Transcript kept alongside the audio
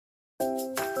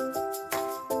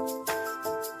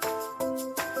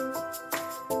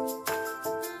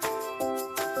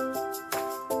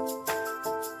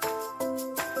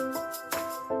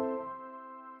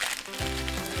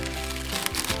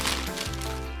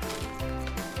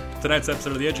Tonight's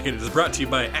episode of The Educated is brought to you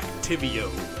by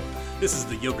Activio. This is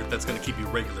the yogurt that's going to keep you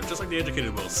regular, just like The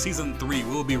Educated will. Season 3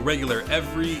 will be regular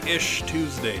every-ish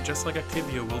Tuesday, just like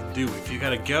Activio will do. If you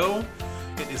gotta go,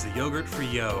 it is the yogurt for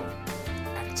yo.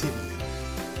 Activio.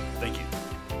 Thank you.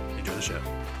 Enjoy the show.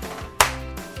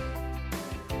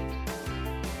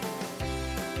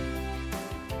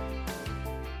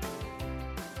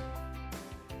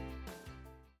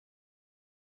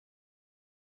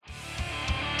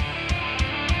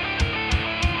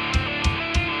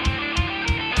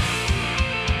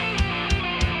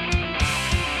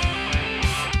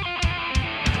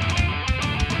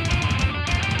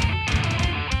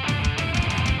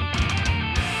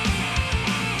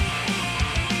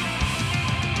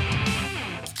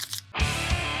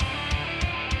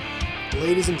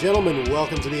 Ladies and gentlemen,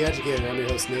 welcome to The Educated. I'm your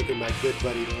host, Nick, and my good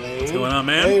buddy, Lane. What's going on,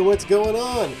 man? Hey, what's going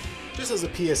on? Just as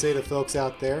a PSA to folks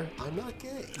out there, I'm not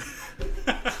gay.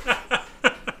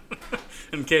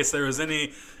 In case there was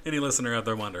any listener out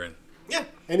there wondering. Yeah,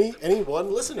 any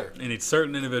one listener. Any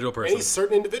certain individual person. Any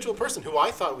certain individual person who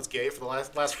I thought was gay for the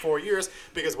last 4 years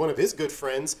because one of his good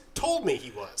friends told me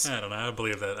he was. I don't know. I don't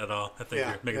believe that at all. I think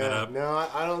you're making that up. No,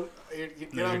 I don't.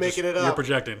 You're not making just, it up. You're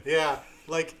projecting. Yeah.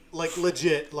 Like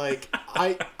legit, like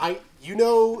you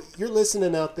know, you're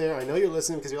listening out there. I know you're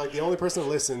listening because you're like the only person that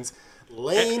listens.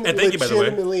 Lane and thank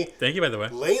legitimately, you, by the way. Thank you, by the way.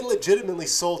 Lane legitimately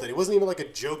sold it. It wasn't even like a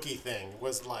jokey thing.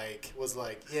 Was like,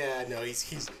 yeah, no,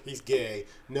 he's gay.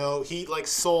 No, he like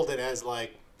sold it as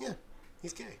like, yeah,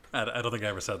 he's gay. I don't think I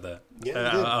ever said that.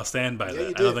 Yeah, you did. I'll stand by that. You I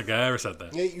did. don't think I ever said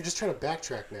that. Yeah, you're just trying to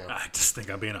backtrack now. I just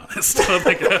think I'm being honest. I don't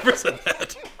think I ever said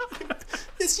that.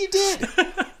 Yes, you did.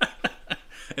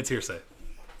 It's hearsay.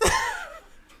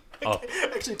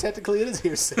 Actually, technically, it is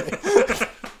hearsay.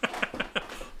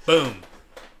 Boom,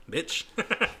 bitch.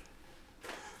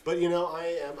 But, you know,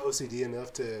 I am OCD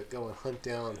enough to go and hunt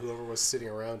down whoever was sitting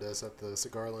around us at the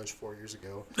cigar lunch 4 years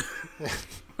ago.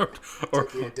 or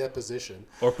Taking a deposition.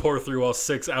 Or pour through all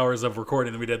 6 hours of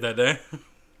recording that we did that day.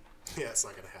 Yeah, it's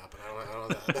not going to happen. I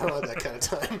don't have that kind of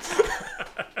time.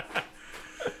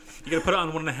 You got to put it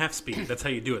on 1.5 speed. That's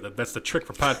how you do it. That's the trick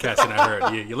for podcasting, I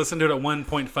heard. You listen to it at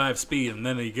 1.5 speed, and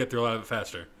then you get through a lot of it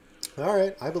faster. All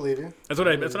right, I believe you. That's what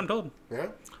I'm told. Yeah?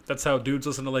 That's how dudes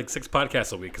listen to like 6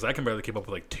 podcasts a week, because I can barely keep up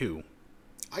with like 2.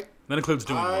 That includes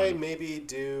doing one. I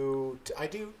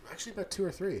do actually about 2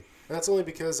 or 3. And that's only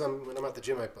because when I'm at the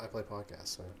gym, I play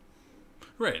podcasts. So.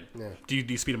 Right. Yeah. Do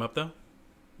you speed them up, though?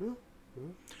 Mm-hmm.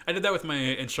 I did that with my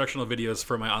instructional videos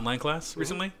for my online class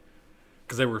recently.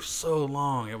 Because they were so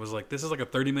long. It was like, this is like a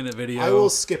 30-minute video. I will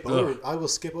skip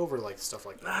over like stuff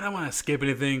like that. I don't want to skip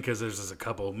anything because there's just a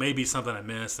couple, maybe something I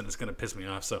missed, and it's going to piss me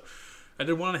off. So I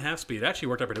did 1.5 speed. It actually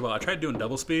worked out pretty well. I tried doing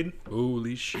double speed.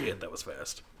 Holy shit, that was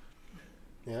fast.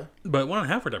 Yeah? But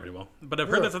 1.5 worked out pretty well. But I've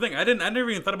heard that's the thing. I never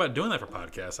even thought about doing that for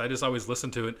podcasts. I just always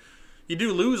listened to it. You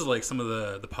do lose like some of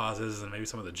the pauses and maybe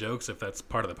some of the jokes if that's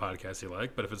part of the podcast you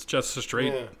like. But if it's just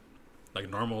straight, like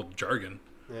normal jargon,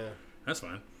 that's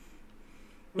fine.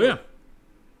 But yeah.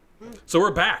 So we're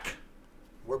back.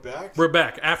 We're back? We're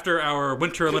back after our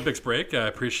Winter Olympics break. I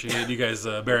appreciate you guys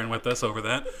bearing with us over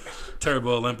that.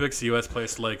 Terrible Olympics. The U.S.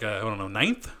 placed like,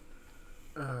 9th?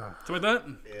 Something like that?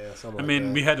 Yeah, something like that. I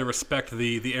mean, we had to respect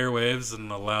the airwaves and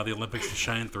allow the Olympics to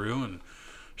shine through. And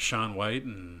Shaun White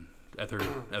and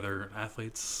other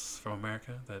athletes from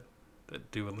America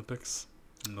that do Olympics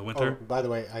in the winter. Oh, by the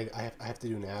way, I have to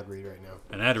do an ad read right now.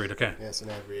 An ad read, okay. Yes,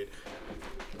 an ad read.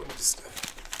 Let me just...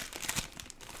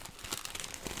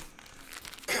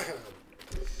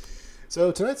 So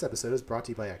tonight's episode is brought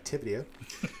to you by Activia.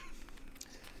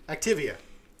 Activia,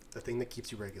 the thing that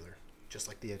keeps you regular, just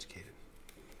like The Educated.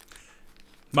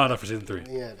 Motto for season 3.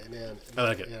 Yeah, man. I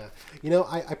like it. Yeah, you know,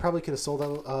 I probably could have sold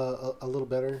out a little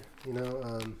better. You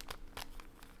know,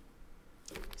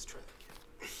 let's try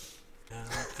that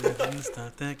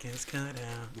again.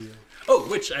 Yeah. Oh,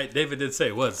 which David did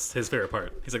say was his favorite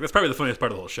part. He's like, that's probably the funniest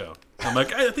part of the whole show. I'm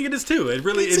like, I think it is too. It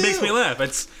really makes me laugh.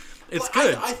 It's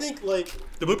good. I think like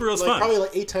the blooper reel is fun. Probably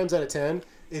like 8 times out of 10.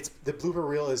 It's the blooper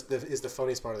reel is the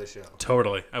funniest part of the show.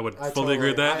 Totally, I would fully agree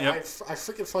with that. Yep. I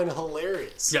freaking find it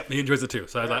hilarious. Yep, he enjoys it too.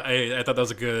 So I thought that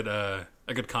was a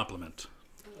good compliment.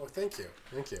 Oh, thank you.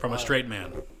 From a straight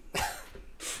man.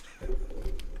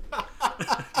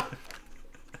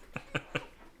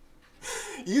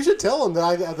 You should tell him that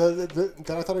I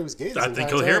thought he was gay. I think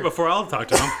he'll hear it before I'll talk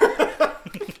to him.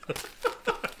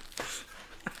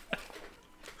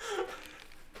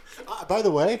 By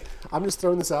the way, I'm just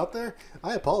throwing this out there.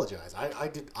 I apologize.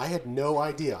 I had no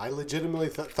idea. I legitimately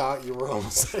thought you were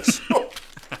homosexual.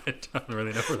 I don't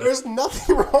really know for that. There's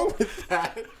nothing wrong with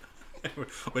that.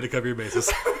 Way to cover your bases.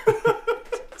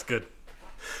 It's good.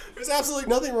 There's absolutely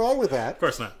nothing wrong with that. Of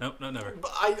course not. Nope, no, never. But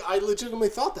I legitimately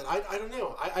thought that. I don't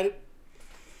know.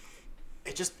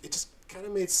 It just kind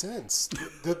of made sense.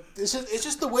 It's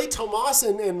just the way Tomas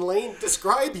and Lane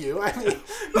describe you. I mean,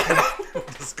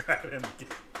 describe him.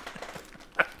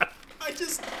 I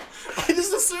just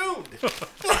assumed.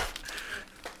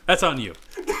 That's on you.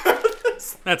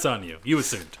 That's on you. You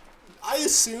assumed. I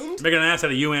assumed. Making an ass out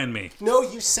of you and me. No,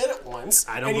 you said it once.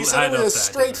 I don't. And you said it with a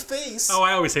straight face. Oh,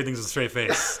 I always say things with a straight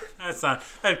face. That's not.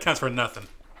 That counts for nothing.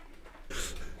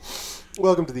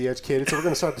 Welcome to The Educated. So we're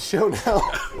going to start the show now.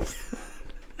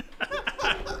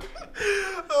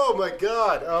 Oh my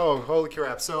God! Oh, holy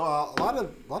crap! So a lot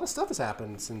of stuff has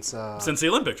happened since the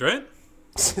Olympics, right?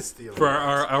 Since the Olympics. For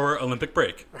our Olympic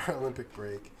break. Our Olympic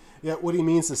break. Yeah, what he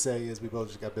means to say is we both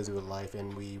just got busy with life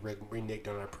and we reneged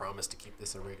on our promise to keep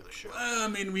this a regular show. I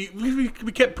mean,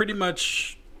 we kept pretty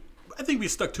much. I think we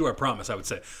stuck to our promise. I would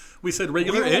say we said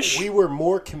regular-ish. We were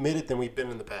more committed than we've been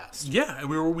in the past. Yeah,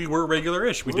 we were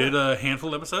regular-ish. We did a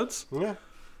handful of episodes. Yeah.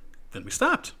 Then we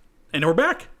stopped, and we're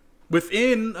back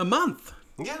within a month.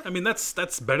 Yeah. I mean, that's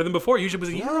better than before. Usually it was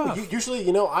a year off. Usually,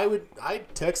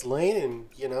 I'd text Lane and,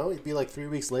 it'd be like 3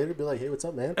 weeks later, be like, hey, what's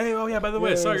up, man? Hey, oh yeah, by the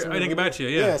way, sorry I didn't get back to you.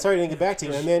 Yeah, sorry I didn't get back to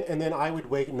you. And then I would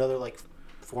wait another like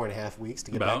 4.5 weeks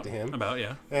to get back to him.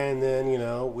 Yeah. And then,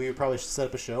 we would probably set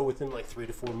up a show within like 3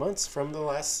 to 4 months from the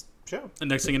last show. And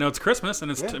next thing you know, it's Christmas,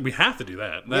 and we have to do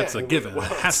that. That's a given. It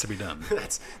has to be done.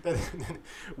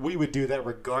 We would do that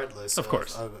regardless, of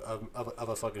course, of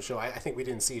a fucking show. I think we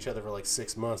didn't see each other for like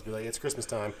 6 months. Be like, it's Christmas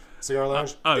time. Cigar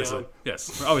Lounge. Obviously,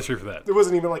 yes, we're always free for that. There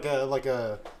wasn't even like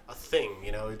a thing.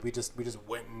 We just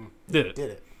went and did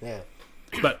it. Yeah.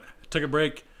 But took a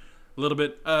break. A little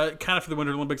bit, kind of for the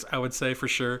Winter Olympics, I would say for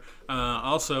sure.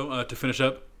 Also, to finish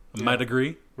up my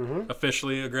degree,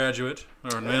 officially a graduate,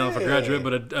 or not a graduate,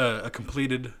 but a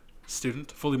completed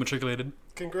student, fully matriculated.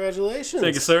 Congratulations!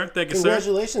 Thank you, sir.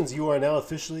 Congratulations! You are now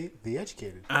officially The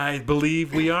Educated. I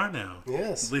believe we are now.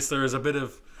 Yes. At least there is a bit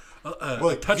of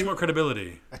a touch more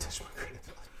credibility. A touch more credibility.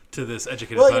 To this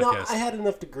Educated podcast. I had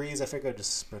enough degrees. I figured I'd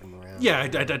just spread them around. Yeah,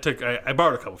 I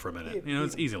borrowed a couple for a minute.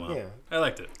 It's easy long. Yeah. I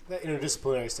liked it. That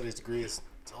interdisciplinary studies degree it's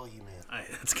all you, man.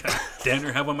 It's kind of damn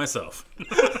near have one myself.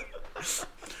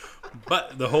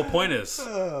 But the whole point is,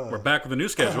 we're back with a new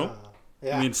schedule.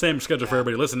 Yeah. I mean, same schedule for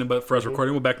everybody listening, but for us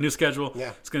recording, we're back new schedule.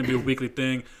 Yeah. It's going to be a weekly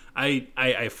thing.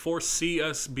 I foresee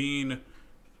us being,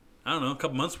 I don't know, a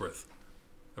couple months worth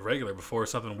of regular before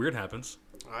something weird happens.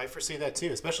 I foresee that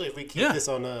too, especially if we keep this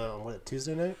on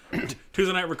Tuesday night?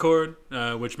 Tuesday night record,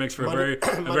 which makes for a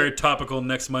very topical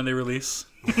next Monday release.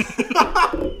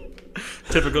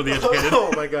 Typical The Educated.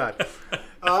 Oh my God.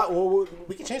 Well,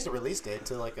 we can change the release date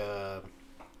to like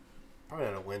probably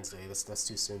not a Wednesday. That's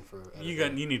too soon for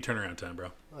editing. You need turnaround time, bro.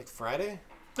 Like Friday?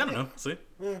 I don't know. See?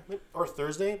 Yeah, or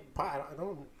Thursday. I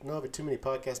don't know of too many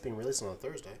podcasts being released on a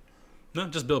Thursday. No,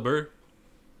 just Bill Burr.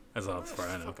 That's all far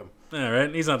I know. Fuck him. Yeah,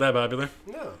 right? He's not that popular.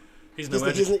 No. He's no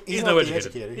educated. He's no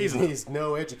educated. He's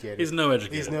no educated. He's no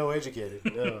educated. He's no educated.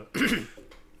 No.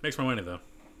 Makes more money, though.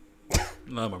 A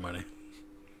lot more money.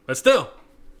 But still,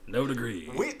 no degree.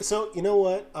 So, you know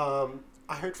what?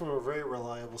 I heard from a very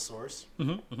reliable source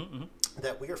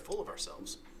that we are full of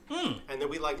ourselves. And that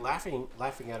we like laughing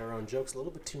at our own jokes a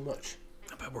little bit too much.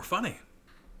 But we're funny.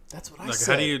 That's what I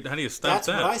said. How do you stop That's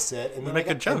that? That's what I said. And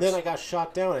then I got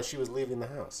shot down as she was leaving the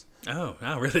house. Oh,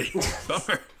 really?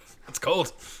 Bummer. That's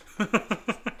cold.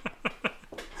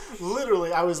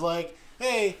 Literally, I was like,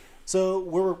 hey, so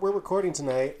we're recording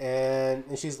tonight.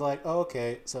 And she's like, oh,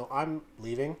 okay, so I'm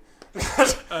leaving.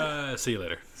 See you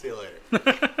later. See you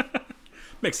later.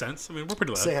 Makes sense. I mean, we're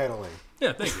pretty loud. Say hi to Lane.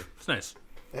 Yeah, thank you. It's nice.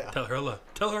 Yeah. Tell her hello.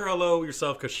 Tell her hello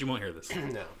yourself because she won't hear this.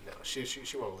 No. She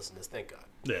won't listen to this, thank God.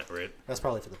 Yeah, right. That's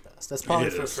probably for the best. That's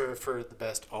probably for the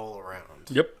best all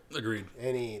around. Yep, agreed.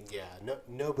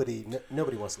 Nobody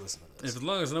wants to listen to this. As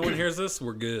long as no one hears this,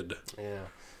 we're good. Yeah.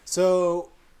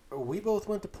 So, we both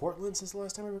went to Portland since the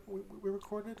last time we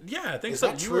recorded? Yeah, I think so.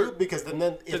 Is that true? Because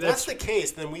then if that's the case,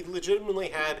 then we legitimately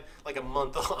had like a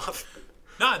month off.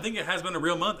 No, I think it has been a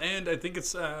real month, and I think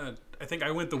it's. I think I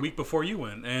went the week before you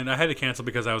went, and I had to cancel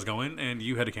because I was going, and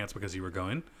you had to cancel because you were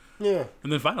going. Yeah.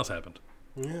 And then finals happened.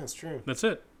 Yeah, that's true. That's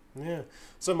it. Yeah.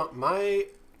 So my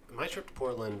trip to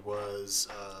Portland was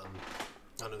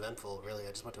uneventful. Really,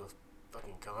 I just went to a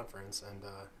fucking conference and.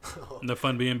 The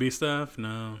fun B&B stuff?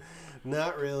 No.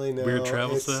 Not really. No. Weird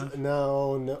travel stuff?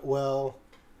 No. Well.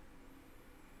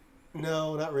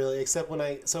 No, not really. Except when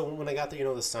I got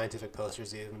the scientific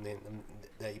posters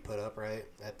that you put up right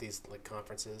at these like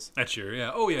conferences. That's your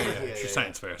It's your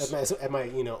science fairs. At my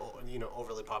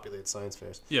overly populated science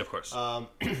fairs. Yeah, of course. I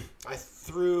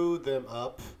threw them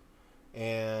up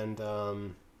And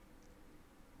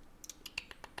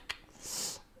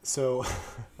so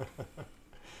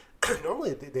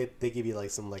normally they give you like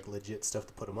some like legit stuff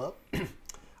to put them up.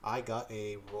 I got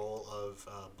a roll of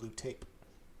blue tape.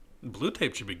 Blue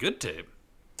tape should be good tape.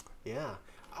 Yeah,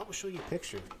 I will show you a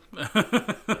picture.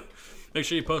 Make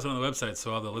sure you post it on the website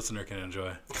so all the listener can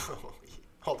enjoy.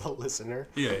 All the listener.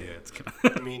 Yeah. It's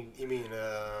You mean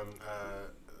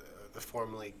the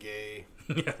formerly gay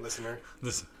listener?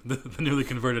 The newly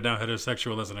converted now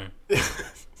heterosexual listener.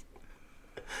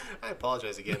 I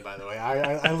apologize again, by the way.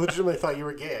 I legitimately thought you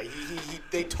were gay.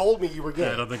 They told me you were gay.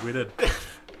 Yeah, I don't think we did.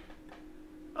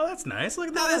 Oh, that's nice. Look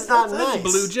at that. That's not nice. That's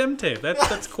blue gym tape.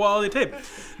 That's quality tape.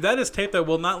 That is tape that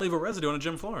will not leave a residue on a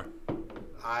gym floor.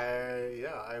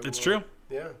 It's true.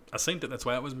 Yeah. I synced it. That's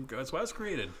why it was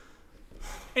created.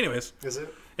 Anyways. Is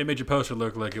it? It made your poster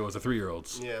look like it was a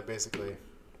 3-year-old's. Yeah, basically.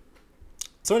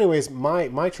 So anyways,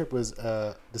 my trip was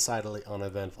decidedly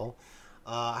uneventful.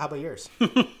 How about yours?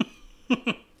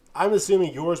 I'm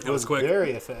assuming yours was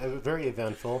very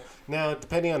eventful. Now,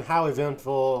 depending on how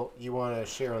eventful you want to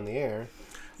share on the air.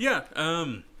 Yeah,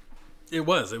 it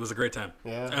was a great time.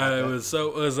 Yeah, it was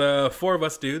 4 of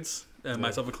us dudes,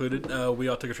 myself included. We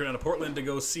all took a trip down to Portland to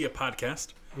go see a podcast.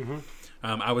 Mm-hmm.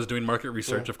 I was doing market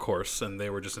research, of course, and they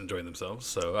were just enjoying themselves.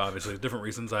 So obviously, different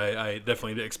reasons. I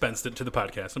definitely expensed it to the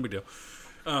podcast. No big deal.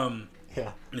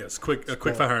 Yeah. Yes, quick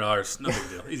 $500. No big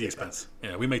deal. Easy expense.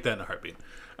 Yeah, we make that in a heartbeat.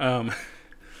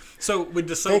 So we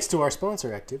decided. Thanks to our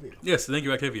sponsor, Activio. Yes, thank you,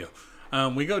 Activio.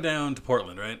 We go down to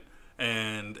Portland, right?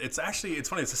 And it's funny. It's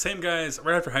the same guys.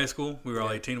 Right after high school, we were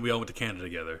all 18. We all went to Canada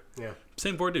together. Yeah.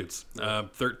 Same 4 dudes.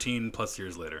 13 plus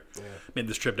years later, made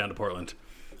this trip down to Portland.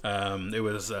 It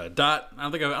was Dot. I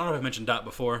don't know if I mentioned Dot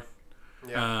before.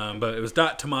 Yeah. But it was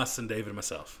Dot, Tomas, and David and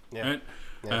myself. Yeah. Right.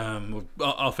 Yeah.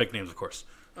 All fake names, of course.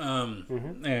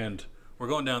 And we're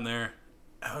going down there.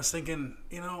 I was thinking,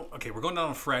 okay, we're going down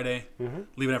on Friday,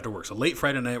 leaving after work. So late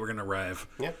Friday night, we're going to arrive.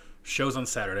 Yeah. Show's on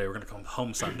Saturday. We're going to come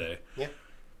home Sunday. Yeah.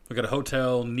 We got a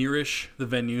hotel nearish the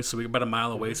venue, so we're about a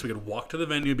mile away, so we could walk to the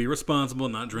venue, be responsible,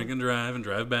 not drink and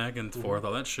drive back and forth,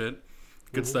 all that shit.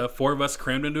 Good stuff. 4 of us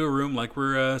crammed into a room like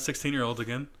we're 16-year-olds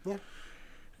again. Yeah.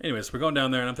 Anyways, we're going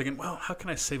down there, and I'm thinking, well, how can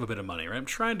I save a bit of money? Right? I'm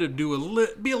trying to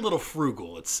be a little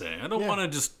frugal, let's say. I don't want to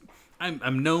just.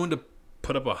 I'm known to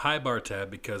put up a high bar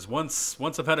tab because once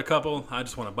I've had a couple, I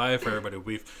just want to buy it for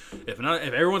everybody. If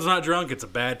everyone's not drunk, it's a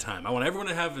bad time. I want everyone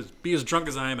to be as drunk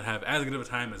as I am and have as good of a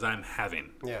time as I'm having.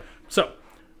 Yeah. So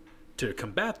to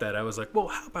combat that, I was like, well,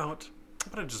 how about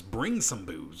I just bring some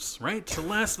booze, right, to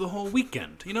last the whole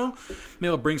weekend? Maybe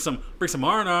I'll bring some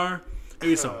R&R.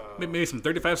 Maybe some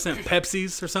 35-cent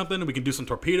Pepsis or something, and we can do some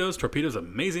torpedoes. Torpedoes,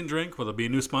 amazing drink. Well, there'll be a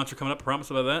new sponsor coming up. I promise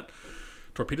about that.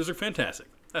 Torpedoes are fantastic.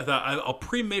 I thought I'll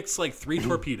pre-mix like 3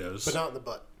 torpedoes. But not in the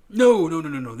butt. No.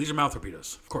 These are mouth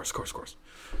torpedoes. Of course.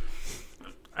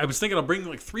 I was thinking I'll bring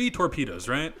like 3 torpedoes,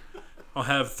 right? I'll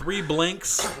have 3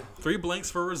 blanks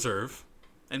for reserve,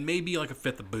 and maybe like a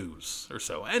 5th of booze or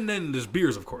so. And then there's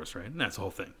beers, of course, right? And that's the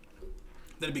whole thing.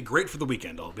 That'd be great for the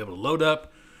weekend. I'll be able to load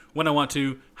up when I want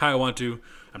to, how I want to.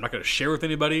 I'm not going to share with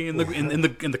anybody in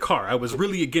the car. I was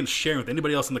really against sharing with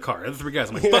anybody else in the car. The other 3 guys,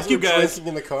 I'm like, fuck you guys.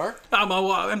 In the car?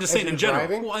 I'm just saying in general.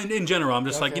 Driving? Well, in general, I'm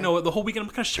just like, the whole weekend I'm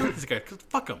going to share with these guys because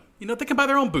fuck them. They can buy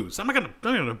their own booze. I'm not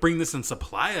going to bring this and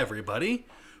supply everybody.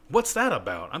 What's that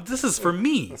about? This is for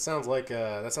me. That sounds like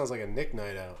a Nick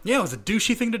night out. Yeah, it was a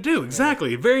douchey thing to do.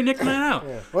 Exactly, very Nick night out.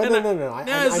 Yeah. Well, no.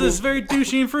 It's very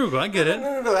douchey and frugal. I get it.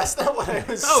 No. That's not what I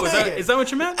was saying. Is that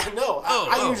what you meant? No.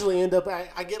 I usually end up.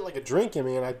 I get like a drink in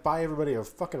me, and I buy everybody a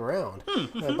fucking round.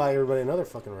 And I buy everybody another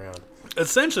fucking round.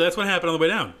 Essentially, that's what happened on the way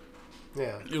down.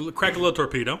 Yeah. You crack a little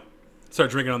torpedo,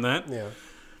 start drinking on that. Yeah.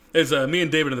 It's me and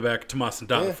David in the back, Tomas and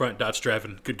Dot in the front. Dot's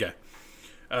driving. Good guy.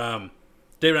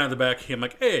 David and I in the back. I'm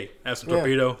like, hey, have some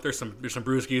torpedo. There's some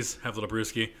brewskis. Have a little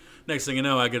brewski. Next thing you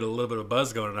know, I get a little bit of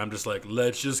buzz going, and I'm just like,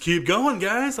 let's just keep going,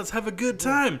 guys. Let's have a good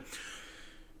time.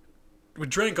 We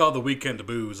drank all the weekend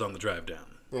booze on the drive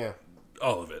down. Yeah.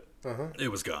 All of it. It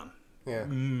was gone. Yeah.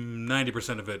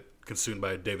 90% of it consumed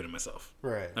by David and myself.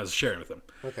 Right. I was sharing with them.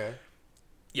 Okay.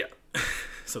 Yeah.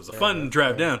 So it was a fun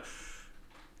drive down.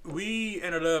 We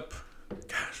ended up,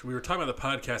 we were talking about the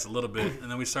podcast a little bit,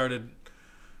 and then we started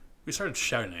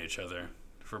shouting at each other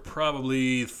for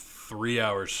probably 3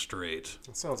 hours straight.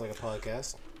 It sounds like a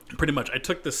podcast. Pretty much. I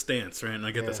took the stance, right? And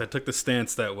I get this. I took the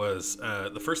stance that was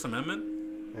the First Amendment.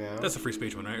 Yeah. That's the free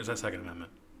speech one, right? Or is that Second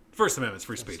Amendment? First Amendment's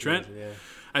free speech, right? Yeah.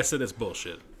 I said it's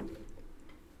bullshit.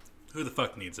 Who the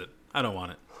fuck needs it? I don't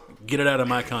want it. Get it out of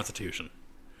my Constitution.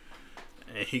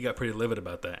 And he got pretty livid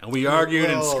about that. And we argued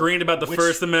and screamed about the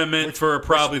First Amendment for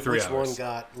probably 3 hours. Which one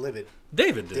got livid?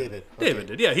 David did. David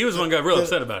did. Yeah, he was the one who got real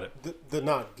upset about it. The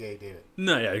not gay David.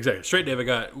 No, yeah, exactly. Straight David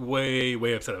got way,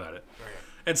 way upset about it. Okay.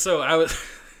 And so I was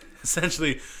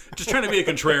essentially just trying to be a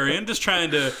contrarian, just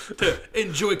trying to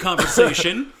enjoy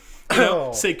conversation,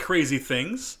 say crazy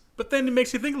things. But then it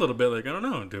makes you think a little bit like, I don't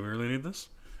know, do we really need this?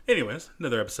 Anyways,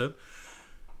 another episode.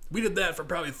 We did that for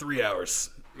probably 3 hours.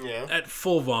 Yeah. At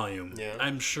full volume. Yeah.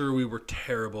 I'm sure we were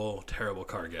terrible, terrible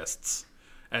car guests.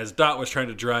 As Dot was trying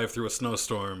to drive through a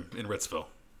snowstorm in Ritzville.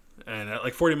 And at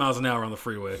like 40 miles an hour on the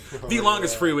freeway. The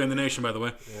longest freeway in the nation, by the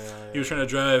way. He was trying to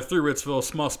drive through Ritzville,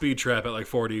 small speed trap at like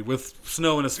 40, with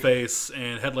snow in his face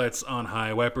and headlights on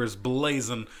high, wipers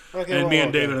blazing. And me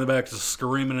and David in the back just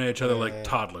screaming at each other like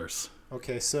toddlers.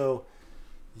 Okay, so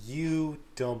you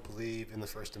don't believe in the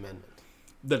First Amendment.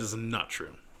 That is not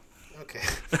true. Okay.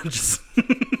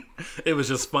 It was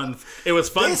just fun. It was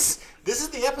fun. This is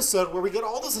the episode where we get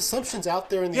all those assumptions out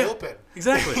there in the open.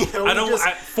 Exactly.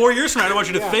 4 years from now, I don't want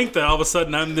you to think that all of a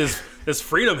sudden I'm this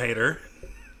freedom hater.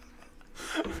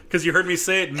 Because you heard me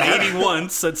say it maybe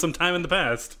once at some time in the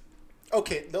past.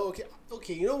 Okay.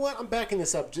 You know what? I'm backing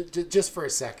this up just for a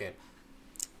second.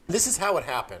 This is how it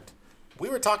happened. We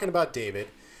were talking about David.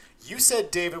 You said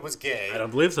David was gay. I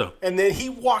don't believe so. And then he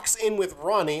walks in with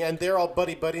Ronnie, and they're all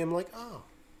buddy-buddy. I'm like, oh,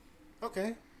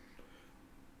 okay.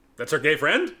 That's her gay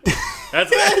friend?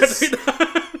 That's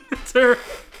her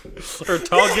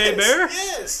tall gay bear?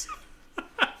 Yes.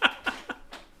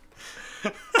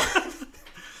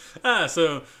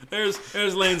 So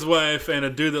there's Lane's wife and a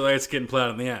dude that likes getting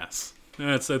plowed in the ass.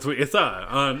 That's what you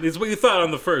thought. It's what you thought on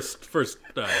the first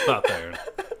thought there.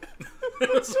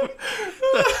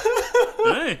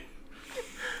 Hey.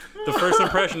 The first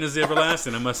impression is the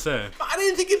everlasting, I must say. I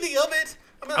didn't think anything of it.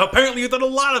 Apparently you thought a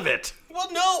lot of it. Well,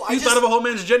 no. You thought of a whole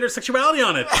man's gender sexuality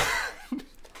on it.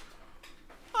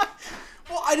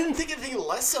 Well, I didn't think anything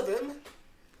less of him.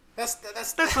 That's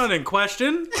not in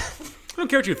question. I don't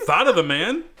care what you thought of the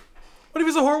man. What if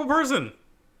he's a horrible person?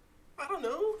 I don't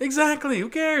know. Exactly. Who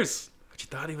cares? But you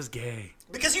thought he was gay.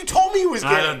 Because you told me he was gay.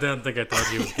 I don't think I thought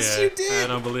he was gay. Yes, you did. I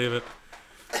don't believe it.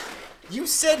 You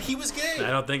said he was gay. I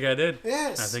don't think I did.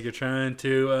 Yes. I think you're trying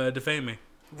to defame me.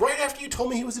 Right after you told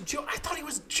me he was a Jew, I thought he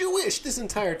was Jewish this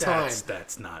entire time.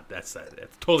 That's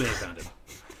totally unfounded.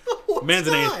 Man's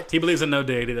an atheist. He believes in no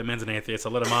deity. That man's an atheist.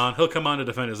 I'll let him on. He'll come on to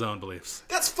defend his own beliefs.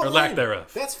 That's fine. Or lack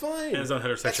thereof. That's fine. And his own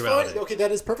heterosexuality. That's fine. Okay,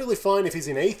 that is perfectly fine if he's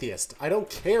an atheist. I don't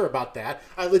care about that.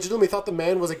 I legitimately thought the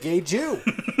man was a gay Jew.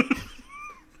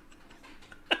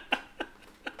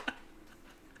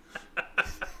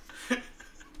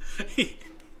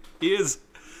 He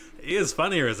is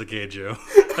funnier as a gay Jew.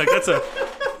 Like that's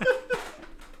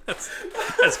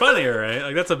funnier, right?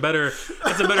 Like that's a better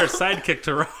sidekick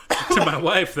to my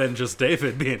wife than just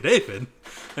David being David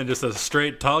and just a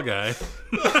straight tall guy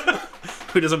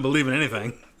who doesn't believe in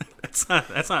anything. That's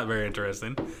not very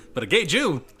interesting. But a gay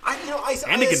Jew. I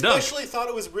especially thought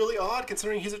it was really odd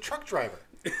considering he's a truck driver.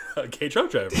 A gay truck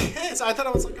driver. Yes, I thought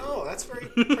I was like, oh, that's very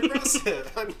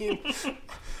progressive. I mean,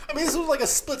 this was like a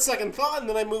split-second thought, and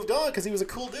then I moved on because he was a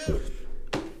cool dude.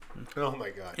 Oh,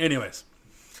 my God. Anyways,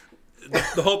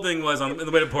 the whole thing was on the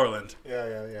way to Portland.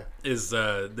 Yeah. Is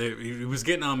he was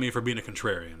getting on me for being a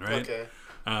contrarian, right? Okay.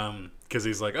 Because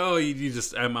he's like, oh,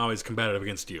 I'm always combative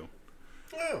against you.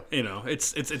 Oh. You know,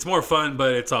 it's more fun,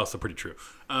 but it's also pretty true.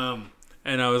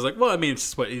 And I was like, well, I mean,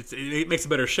 it's just it makes a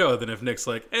better show than if Nick's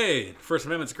like, hey, First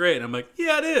Amendment's great. And I'm like,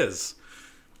 yeah, it is.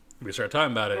 We started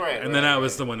talking about it. Then I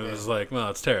was the one who was like,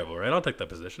 well, it's terrible, right? I'll take that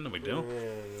position. No big deal.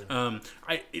 Yeah.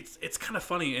 It's kind of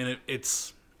funny, and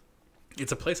it's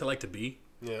a place I like to be.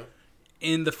 Yeah.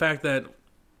 In the fact that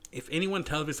if anyone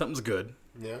tells me something's good,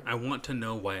 yeah, I want to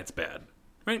know why it's bad,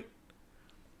 right?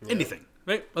 Yeah. Anything.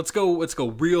 Right? Let's go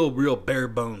real bare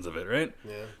bones of it, right?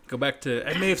 Yeah. Go back to,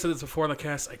 I may have said this before on the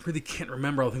cast, I really can't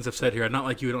remember all the things I've said here. I'm not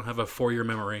like you, I don't have a 4-year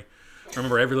memory. I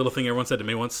remember every little thing everyone said to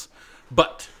me once.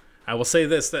 But I will say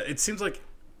this, that it seems like,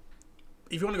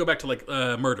 if you want to go back to like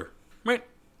murder, right?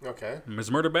 Okay.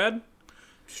 Is murder bad?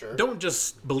 Sure. Don't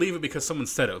just believe it because someone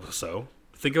said it was so.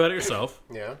 Think about it yourself.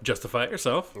 Yeah. Justify it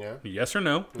yourself. Yeah. Yes or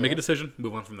no. Make a decision.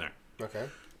 Move on from there. Okay.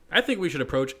 I think we should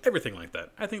approach everything like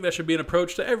that. I think that should be an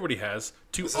approach that everybody has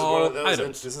to all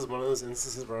items. This is one of those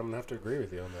instances where I'm gonna have to agree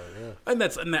with you on that.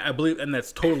 Yeah. I believe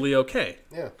that's totally okay.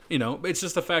 Yeah. You know, it's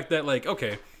just the fact that like,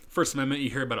 okay, First Amendment, you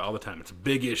hear about it all the time. It's a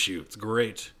big issue. It's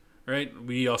great, right?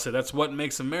 We all say that's what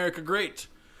makes America great.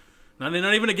 Not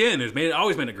even again. It's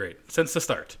always made it great since the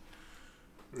start.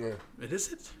 Yeah.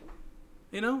 Is it?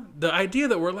 You know, the idea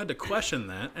that we're allowed to question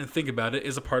that and think about it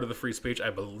is a part of the free speech, I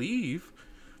believe.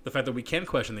 the fact that we can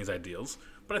question these ideals,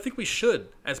 but I think we should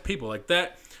as people. Like,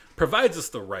 that provides us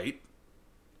the right.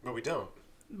 But we don't.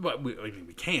 But we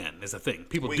can, is the thing.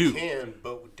 People we do. We can,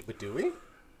 but do we?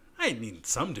 I mean,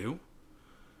 some do.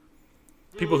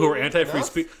 People who are anti-free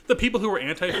speech. The people who are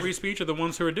anti-free speech are the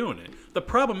ones who are doing it. The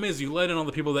problem is you let in all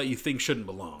the people that you think shouldn't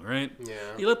belong, right? Yeah.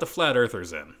 You let the flat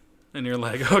earthers in, and you're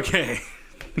like, okay,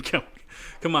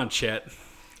 come on, Chet.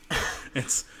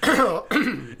 It's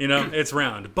it's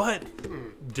round. But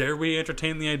dare we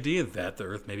entertain the idea that the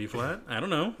Earth may be flat? I don't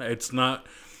know. It's not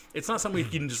something you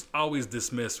can just always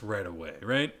dismiss right away,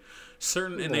 right?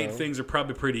 Certain innate things are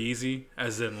probably pretty easy,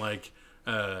 as in like,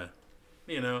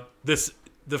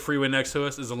 the freeway next to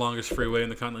us is the longest freeway in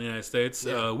the continental United States.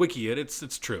 Yeah. Wiki it.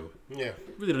 It's true. Yeah.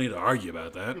 Really don't need to argue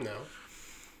about that. No.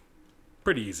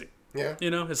 Pretty easy. Yeah.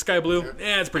 Is sky blue?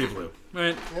 Yeah, it's pretty blue,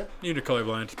 right? Yeah. You're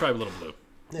colorblind. It's probably a little blue.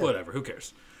 Yeah. Whatever. Who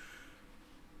cares?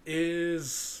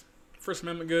 Is First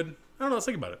Amendment good? I don't know. Let's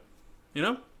think about it.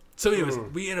 So anyways,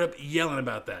 we ended up yelling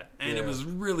about that, and it was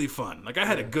really fun. Like, I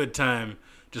had a good time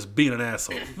just being an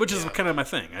asshole, which is kind of my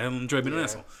thing. I enjoy being an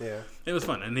asshole. Yeah. It was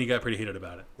fun, and he got pretty heated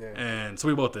about it. Yeah. And so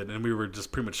we both did, and we were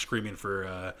just pretty much screaming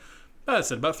for, I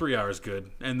said, about 3 hours good.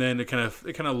 And then it kind of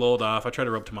lulled off. I tried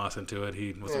to rope Tomas into it.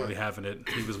 He wasn't really having it.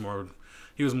 He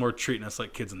was more treating us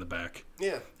like kids in the back.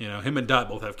 Yeah. Him and Dot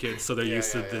both have kids, so they're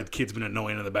used to the kids being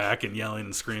annoying in the back and yelling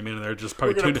and screaming, and they're just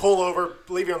probably We're going to pull over,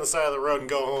 leave you on the side of the road, and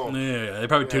go home. Yeah, they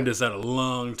probably tuned us out a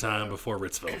long time before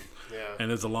Ritzville. Yeah.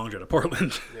 And it's a long drive to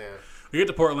Portland. Yeah. We get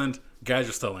to Portland, guys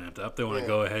are still amped up. They want to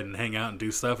go ahead and hang out and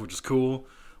do stuff, which is cool.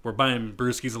 We're buying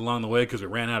brewskis along the way because we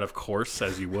ran out, of course,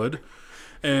 as you would.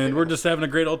 And we're just having a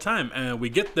great old time. And we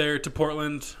get there to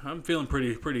Portland. I'm feeling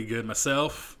pretty good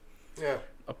myself. Yeah.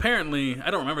 Apparently,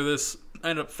 I don't remember this.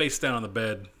 I ended up face down on the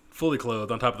bed, fully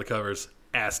clothed, on top of the covers,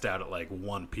 assed out at like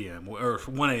 1 p.m. or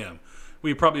 1 a.m.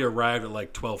 We probably arrived at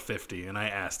like 12:50, and I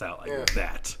assed out like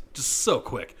that. Just so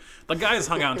quick. The guys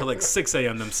hung out until like 6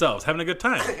 a.m. themselves, having a good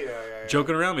time.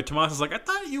 Joking around me. Tomas was like, I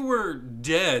thought you were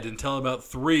dead until about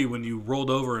 3 when you rolled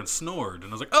over and snored.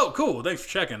 And I was like, oh, cool. Thanks for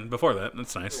checking before that.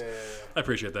 That's nice. I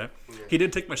appreciate that. Yeah. He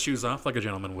did take my shoes off like a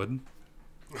gentleman would.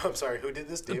 I'm sorry, who did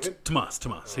this, David? Tomas.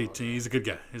 Oh, he's a good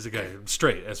guy. He's a guy.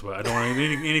 Straight, as well. I don't want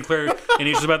any clear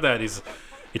issues about that.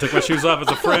 He took my shoes off as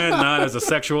a friend, not as a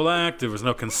sexual act. There was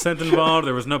no consent involved.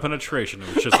 There was no penetration.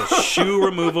 It was just a shoe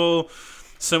removal,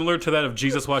 similar to that of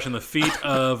Jesus washing the feet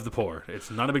of the poor.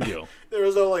 It's not a big deal. There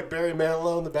was no like Barry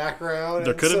Manilow in the background.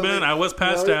 There could have been. I was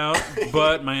passed out,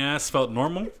 but my ass felt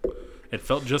normal. It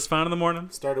felt just fine in the morning.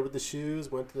 Started with the shoes,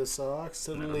 went to the socks.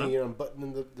 Suddenly, I'm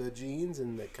buttoning the jeans,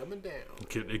 and they're coming down.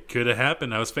 It could have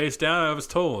happened. I was face down. I was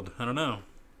told. I don't know.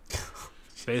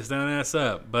 Face down, ass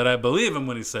up. But I believe him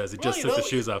when he says he just took the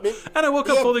shoes off. And I woke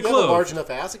up fully clothed. A large enough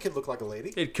ass, it could look like a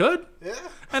lady. It could. Yeah.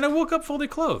 And I woke up fully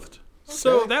clothed. Okay.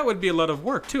 So that would be a lot of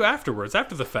work too afterwards.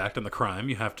 After the fact and the crime,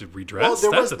 you have to redress.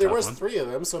 Well, there was 3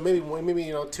 of them, so maybe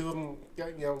 2 of them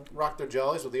rocked their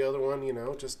jollies, with the other one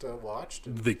just watched.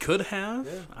 They could have.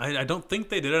 Yeah. I don't think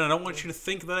they did, and I don't want you to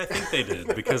think that I think they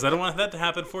did, because I don't want that to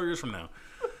happen 4 years from now.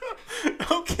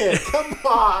 Okay, come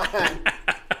on.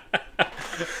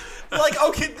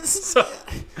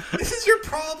 This is your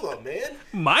problem, man.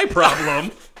 My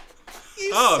problem.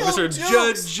 Mr.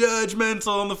 Judgmental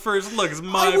on the first look is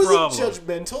my problem. I wasn't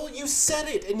judgmental. You said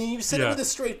it, and you said it with a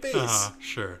straight face.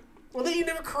 Sure. Well, then you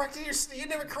never corrected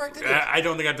it. I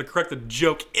don't think I have to correct the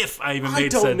joke if I even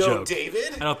made said joke. I don't know,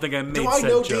 David. I don't think I made said joke. Do I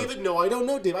know joke. David? No, I don't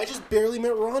know David. I just barely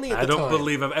met Ronnie at the time. I don't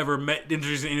believe I've ever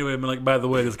introduced anyone and been like, by the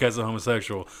way, this guy's a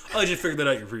homosexual. I'll let you figure that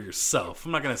out for yourself.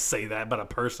 I'm not going to say that about a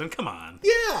person. Come on.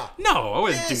 Yeah. No, I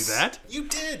wouldn't do that. You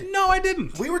did. No, I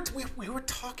didn't. We were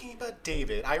talking about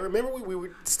David. I remember we were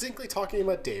distinctly talking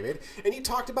about David, and you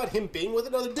talked about him being with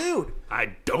another dude.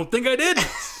 I don't think I did.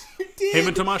 Him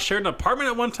and Tomas shared an apartment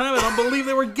at one time. I don't believe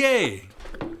they were gay.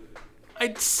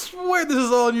 I swear this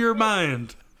is all in your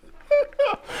mind.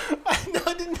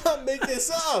 I did not make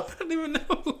this up. I don't even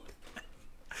know.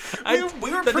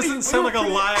 That doesn't sound like a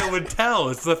lie I would tell.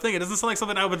 It's the thing. It doesn't sound like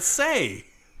something I would say.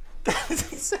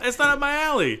 It's not up my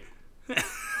alley.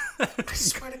 I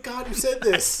swear to God you said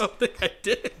this. I don't think I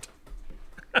did.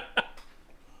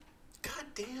 God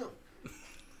damn.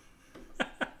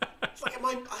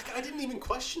 I didn't even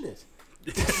question it.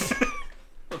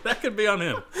 Well, that could be on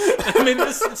him. I mean,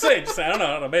 I don't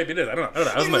know. Maybe it is. I don't know.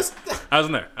 I was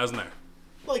in there.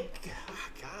 Like,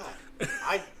 God.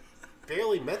 I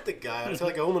barely met the guy. I feel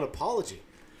like I owe him an apology.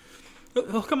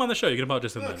 He'll come on the show. You can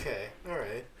apologize to him then. Okay, all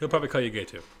right. He'll probably call you gay,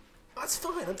 too. That's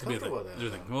fine. I'm comfortable with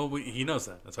that. Well, he knows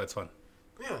that. That's why it's fun.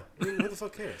 Yeah. I mean, who the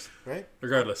fuck cares, right?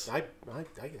 Regardless. I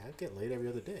get laid every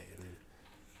other day. I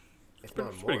mean, If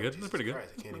not more. Pretty good. That's pretty good.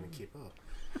 Christ, I can't even keep up.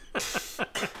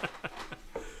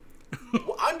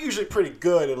 Well, I'm usually pretty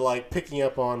good at like picking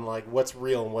up on like what's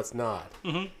real and what's not.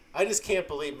 Mm-hmm. I just can't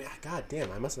believe, man, God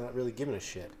damn, I must have not really given a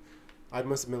shit. I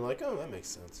must have been like, oh, that makes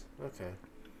sense. Okay.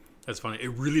 That's funny. It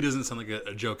really doesn't sound like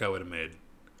a joke I would have made.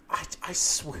 I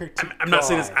swear to God. I'm not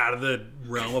saying it's out of the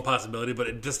realm of possibility, but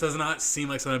it just does not seem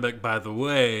like something like, by the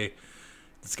way,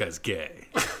 this guy's gay.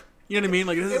 You know what I mean?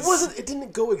 Like it wasn't. It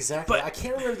didn't go exactly. But I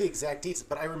can't remember the exact details,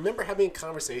 but I remember having a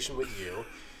conversation with you.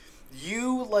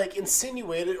 You like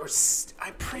insinuated, or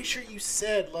I'm pretty sure you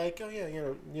said like, oh yeah,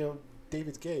 you know,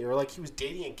 David's gay, or like he was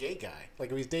dating a gay guy, like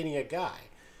he was dating a guy,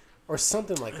 or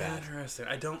something like that. Interesting.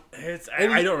 I don't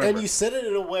remember. And you said it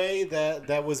in a way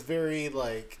that was very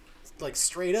like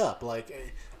straight up. Like,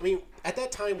 I mean, at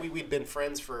that time we'd been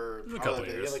friends for a couple of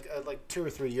years, like 2 or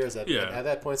 3 years at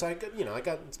that point. So I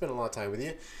got spent a lot of time with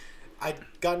you. I'd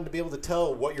gotten to be able to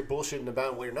tell what you're bullshitting about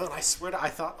and what you're not. I swear I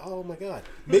thought, oh my God.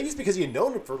 Maybe it's because you'd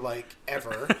known him for like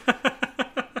ever.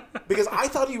 Because I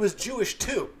thought he was Jewish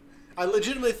too. I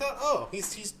legitimately thought, oh,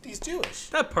 he's Jewish.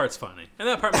 That part's funny. And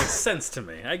that part makes sense to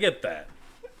me. I get that.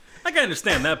 I can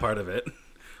understand that part of it.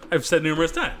 I've said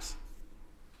numerous times.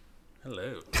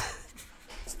 Hello.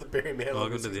 It's the Barry Manilow.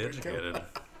 Welcome to The Educated.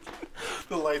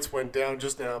 The lights went down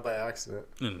just now by accident.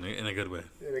 In a good way.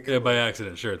 Yeah, by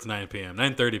accident. Sure, it's 9 p.m.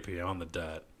 9:30 p.m. on the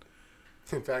dot.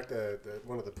 In fact,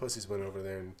 one of the pussies went over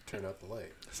there and turned out the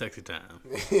light. Sexy time.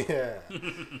 Yeah.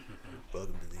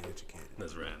 Welcome to The Educated.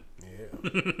 That's right.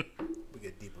 Yeah. We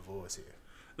get deeper voice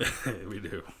here. We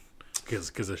do.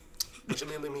 Because Let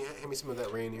me some of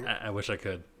that rain here. I wish I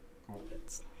could.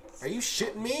 Are you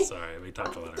shitting me? Sorry, we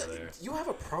talked a lot earlier. You have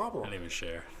a problem. I didn't even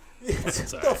share. What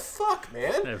the fuck,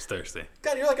 man? I was thirsty.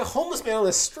 God, you're like a homeless man on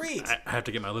the street. I have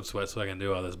to get my lips wet so I can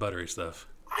do all this buttery stuff.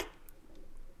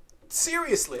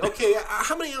 Seriously. Okay,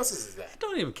 how many ounces is that?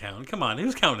 Don't even count. Come on,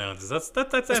 who's counting ounces? That's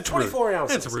 24 rude.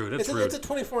 ounces. That's rude. It's a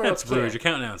 24 ounce can. That's rude. You're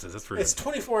counting ounces. That's rude. It's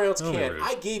 24 ounce Only can. rude.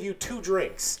 I gave you 2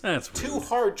 drinks. That's rude. 2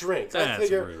 hard drinks. That's I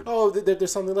figure, rude. oh,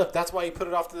 there's something left. That's why you put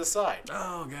it off to the side.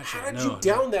 Oh, gotcha. How did you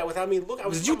down that without me looking?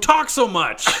 Because you talk so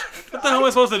much. What the hell am I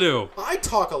supposed to do? I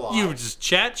talk a lot. You just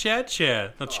chat.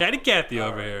 Now, chatty Cathy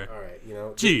over here. All right, you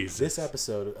know. Jeez. This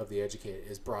episode of The Educated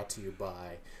is brought to you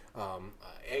by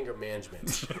anger management.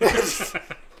 The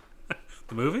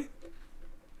movie?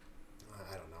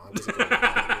 I don't know.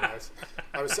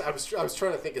 I was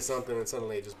trying to think of something and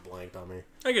suddenly it just blanked on me.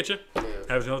 I get you. Yeah.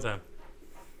 Happens all the time.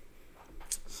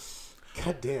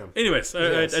 God damn. Anyways,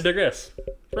 Yes. I digress.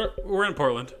 We're in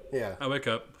Portland. Yeah. I wake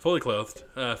up fully clothed,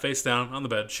 face down on the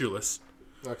bed, shoeless,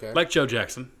 Okay. like Joe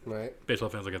Jackson. Right. Baseball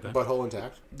fans will get that. Butthole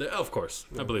intact. Of course,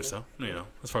 I believe so. You know,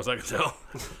 as far as I can tell,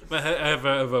 I have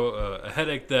a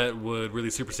headache that would really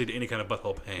supersede any kind of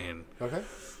butthole pain. Okay.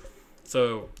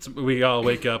 So we all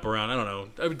wake up around, I don't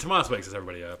know. I mean, Tomas wakes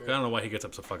everybody up. I don't know why he gets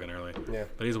up so fucking early. Yeah.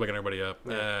 But he's waking everybody up,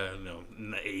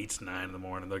 8, 9 in the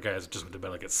morning. The guys just went to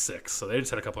bed like at 6. So they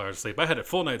just had a couple hours of sleep. I had a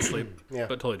full night's sleep, Yeah.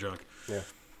 but totally drunk. Yeah.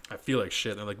 I feel like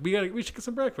shit. And they're like, we should get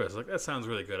some breakfast. Like, that sounds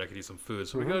really good. I could eat some food.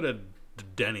 So we go to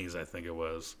Denny's, I think it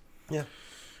was. Yeah.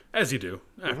 As you do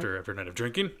after a night of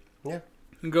drinking. Yeah.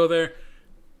 And go there.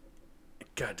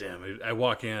 God damn it! I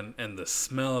walk in and the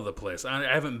smell of the place. I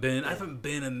haven't been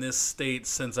in this state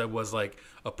since I was like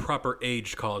a proper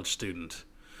aged college student.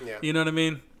 Yeah. You know what I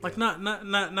mean? Like not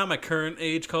my current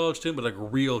age college student, but like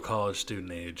real college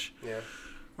student age. Yeah.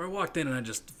 Where I walked in and I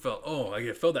just felt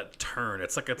I felt that turn.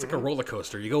 It's like a roller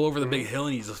coaster. You go over the big hill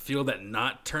and you just feel that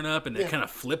knot turn up and it kind of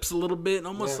flips a little bit,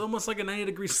 almost like a 90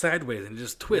 degrees sideways, and it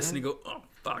just twists and you go, oh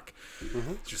fuck.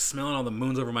 Just smelling all the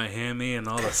moons over my hammy and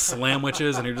all the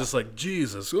sandwiches, and you're just like,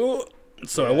 Jesus. Oh.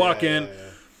 So I walk in.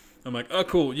 I'm like, oh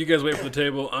cool, you guys wait for the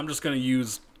table. I'm just gonna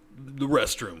use the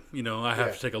restroom. You know, I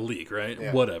have to take a leak, right?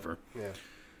 Yeah. Whatever. Yeah.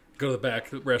 Go to the back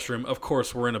restroom. Of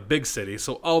course, we're in a big city,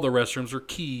 so all the restrooms are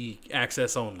key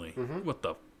access only. What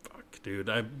the fuck, dude?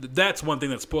 That's one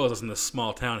thing that spoils us in this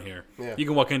small town here. Yeah. You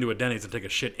can walk into a Denny's and take a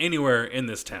shit anywhere in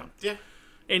this town. Yeah.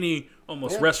 Any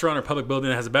restaurant or public building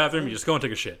that has a bathroom, you just go and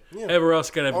take a shit. Yeah. Everywhere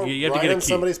else, you have to get a key. On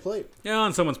somebody's plate. Yeah,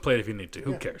 on someone's plate if you need to.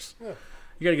 Who cares? Yeah.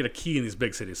 You got to get a key in these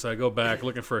big cities. So I go back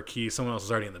looking for a key. Someone else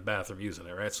is already in the bathroom using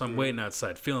it, right? So I'm waiting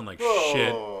outside, feeling like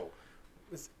shit.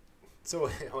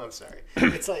 So, I'm sorry.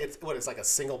 It's like a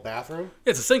single bathroom?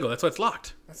 It's a single. That's why it's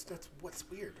locked. That's what's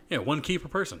weird. Yeah, 1 key per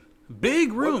person.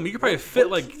 Big room. You could probably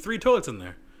fit like 3 toilets in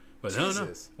there. But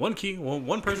no. 1 key,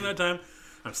 one person at a time.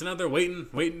 I'm sitting out there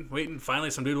waiting.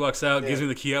 Finally, some dude walks out, gives me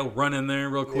the key. I'll run in there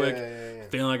real quick. Yeah.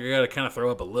 Feeling like I got to kind of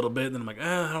throw up a little bit. And then I'm like,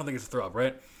 I don't think it's a throw up,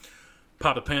 right?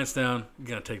 Pop the pants down.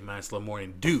 Going to take my nice little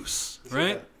morning deuce,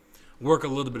 right? Work a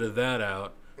little bit of that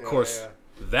out. Of course,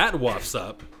 That wafts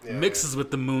up, mixes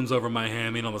with the moons over my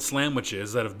ham, all the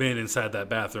sandwiches that have been inside that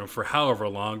bathroom for however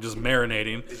long, just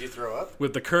marinating. Did you throw up?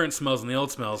 With the current smells and the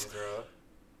old smells. Did you throw up?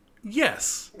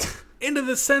 Yes. Into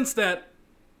the sense that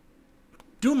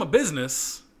doing my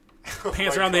business,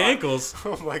 pants around the ankles.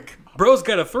 Oh my god. Bro's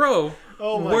got to throw.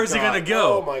 Oh my Where's god. he going to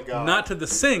go? Oh my god. Not to the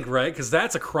sink, right? Because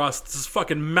that's across this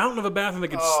fucking mountain of a bathroom that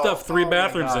can stuff 3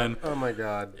 bathrooms in. Oh my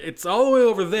god. It's all the way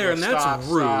over there, and that's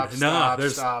rude.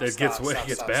 It gets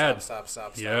bad. Stop.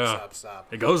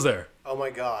 It goes there. Oh my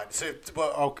god. So,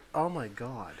 oh my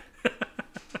god.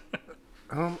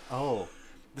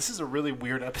 This is a really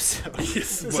weird episode.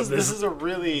 This is a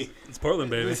really. It's Portland,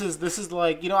 baby. This is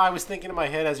like, I was thinking in my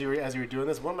head as you were doing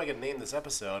this. What am I gonna name this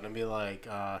episode? And be like,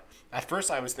 at first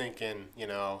I was thinking,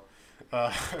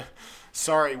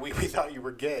 sorry, we thought you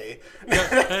were gay.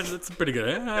 Yeah, that's pretty good.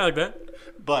 I like that.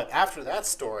 But after that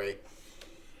story,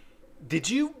 did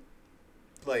you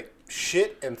like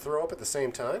shit and throw up at the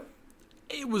same time?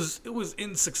 It was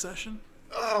in succession.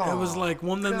 Oh, it was like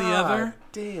one then the other.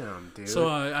 Damn, dude. So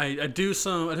I do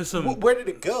some. Where did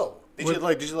it go? Did you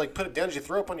put it down? Did you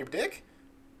throw up on your dick?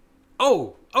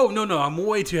 Oh no! I'm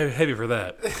way too heavy for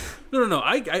that. No.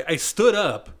 I stood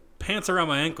up, pants around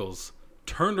my ankles,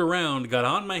 turned around, got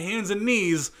on my hands and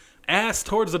knees, ass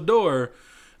towards the door,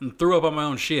 and threw up on my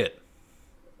own shit.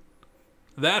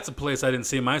 That's a place I didn't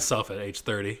see myself at age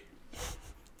 30.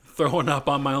 Throwing up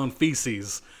on my own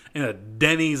feces in a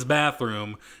Denny's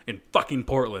bathroom in fucking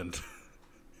Portland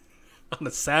on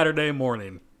a Saturday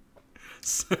morning.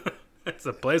 It's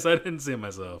a place I didn't see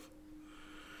myself.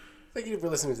 Thank you for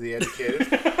listening to The Educated.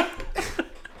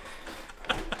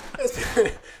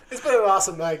 It's been an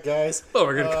awesome night, guys. Oh,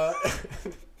 we're gonna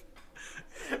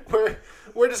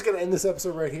we're just gonna end this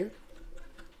episode right here.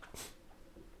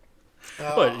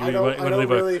 What, you want to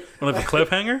leave a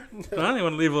cliffhanger? No. You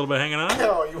want to leave a little bit hanging on?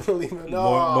 No, you want to leave it?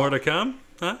 No. More to come?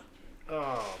 Huh?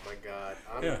 Oh my god,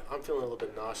 I'm feeling a little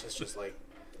bit nauseous. Just like.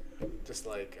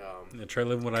 Try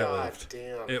living what I lived.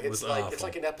 Damn, it was awful. It's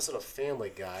like an episode of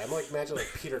Family Guy. I'm like imagining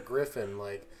like Peter Griffin,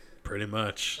 like. Pretty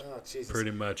much. Oh Jesus. Pretty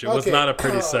much. It was not a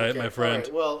pretty sight, my friend.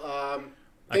 Right. Well,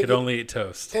 I could only eat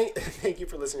toast. Thank you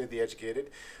for listening to The Educated.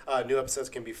 New episodes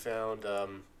can be found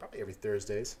probably every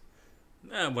Thursdays.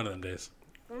 One of them days.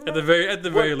 At the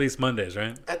very least Mondays,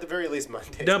 right? At the very least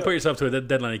Mondays. Don't put yourself to a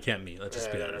deadline you can't meet. Let's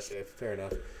just be honest. Okay, fair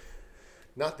enough.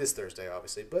 Not this Thursday,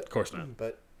 obviously, but of course not.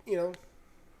 But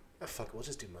fuck it, we'll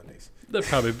just do Mondays. They'll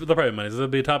probably Mondays. They'll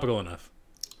be topical enough.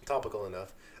 Topical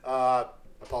enough.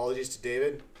 Apologies to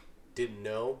David. Didn't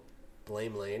know.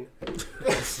 Blame Lane.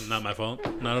 It's not my fault.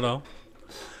 Not at all.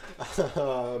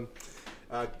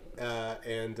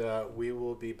 And we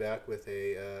will be back with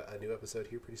a new episode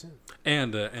here pretty soon.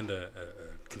 And a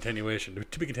continuation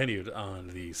to be continued on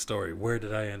the story. Where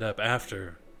did I end up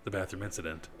after the bathroom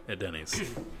incident at Denny's?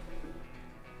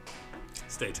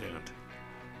 Stay tuned.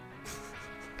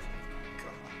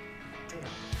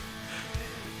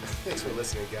 Thanks for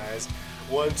listening, guys.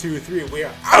 1, 2, 3. We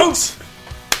are out.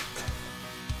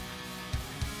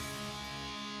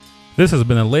 This has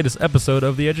been the latest episode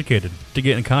of The Educated. To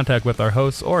get in contact with our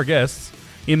hosts or guests,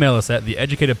 email us at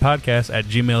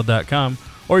theeducatedpodcast@gmail.com,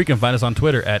 or you can find us on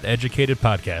Twitter at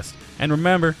educatedpodcast. And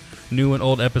remember, new and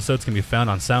old episodes can be found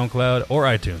on SoundCloud or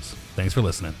iTunes. Thanks for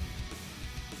listening.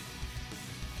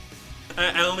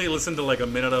 I only listened to like a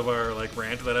minute of our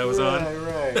rant that I was on,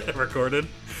 recorded,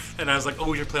 and I was like, "Oh,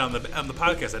 we should play on the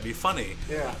podcast. That'd be funny."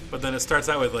 Yeah. But then it starts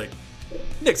out with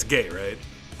Nick's gay, right?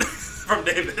 From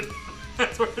David.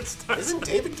 That's where it starts. Isn't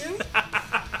David gay?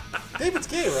 David's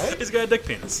gay, right? He's got a dick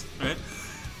penis, right?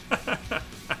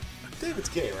 David's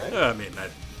gay, right? I mean,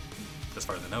 as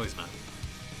far as I know, he's not.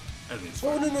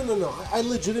 Oh, no. I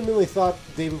legitimately thought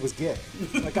David was gay.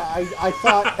 Like, I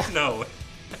thought... No.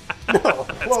 No.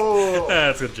 Whoa.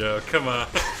 That's a joke. Come on.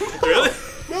 Really?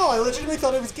 No, I legitimately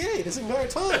thought he was gay this entire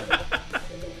time.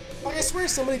 Like, I swear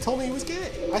somebody told me he was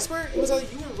gay. I swear it was like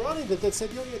you and Ronnie that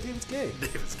said, "Yo, yeah, David's gay."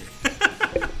 David's gay.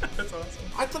 That's awesome.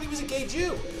 I thought he was a gay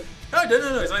Jew. Oh,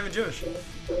 no, he's not even Jewish.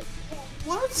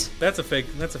 What? That's a fake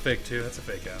too. That's a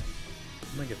fake out.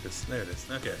 Let me get this. There it is.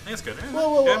 Okay, that's good.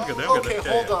 Whoa. Yeah, I'm good. Okay,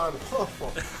 hold on.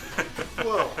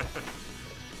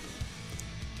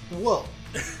 Whoa.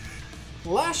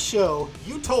 Last show,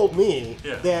 you told me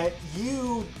that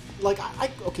you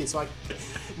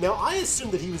now I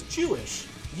assumed that he was Jewish.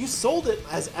 You sold it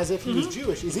as if he was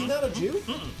Jewish. Is he not a Jew?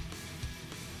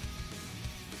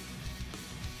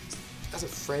 As a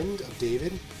friend of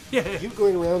David, you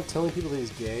going around telling people that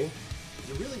he's gay,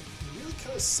 you really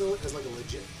kind of sell it as like a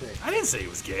legit thing. I didn't say he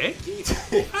was gay.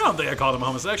 I don't think I called him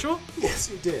homosexual. Yes,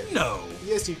 you did. No.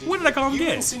 Yes, you did. When did I call him gay?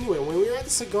 You insinuated when we were at the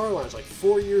cigar lounge like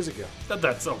 4 years ago.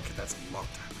 That's okay. That's a long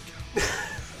time ago.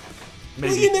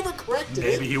 Maybe you never corrected it.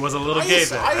 Maybe he was a little gay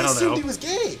then. I don't know. I assumed he was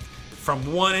gay.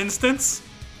 From one instance?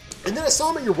 And then I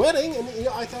saw him at your wedding, and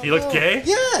I thought... He looked gay?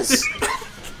 Yes!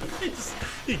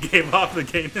 He gave off the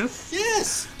gayness?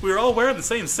 Yes! We were all wearing the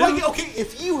same suit. Like, okay,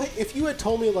 if you had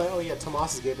told me, like, oh yeah,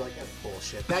 Tomas is gay, I'd be like, that's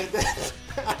bullshit.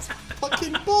 That's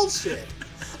fucking bullshit.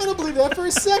 I don't believe that for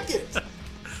a second.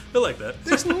 I like that.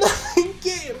 There's nothing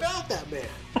gay about that man.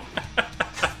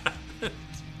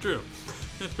 It's true.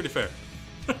 It's pretty fair.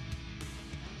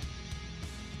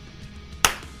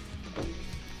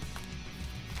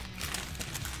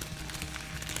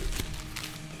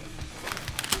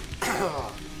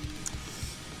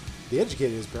 The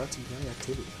Educated is brought to you by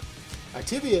Activia.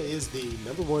 Activia is the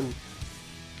 #1...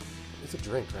 It's a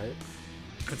drink, right?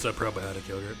 It's a probiotic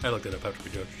yogurt. I looked it up after we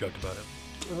joked about it.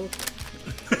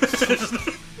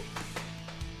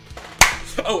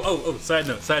 Oh, okay.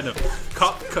 Side note.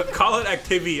 Call it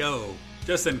Activio,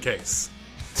 just in case.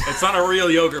 It's not a real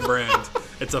yogurt brand.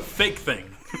 It's a fake thing.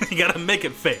 You gotta make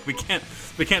it fake. We can't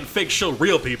fake show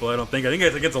real people, I don't think. I think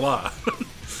it's against the law.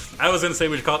 I was going to say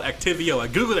we should call it Activio. I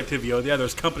googled Activio. Yeah,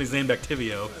 there's companies named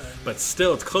Activio. But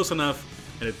still, it's close enough.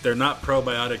 And they're not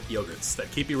probiotic yogurts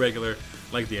that keep you regular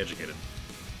like The Educated.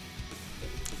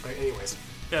 All right, anyways.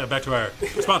 Yeah, back to our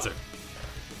sponsor.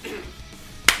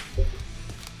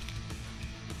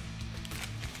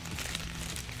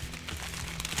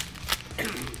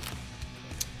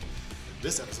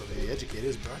 This episode of The Educated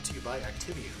is brought to you by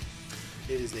Activia.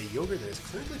 It is a yogurt that is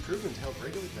clinically proven to help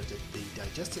regulate the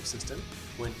digestive system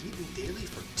when eaten daily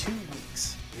for 2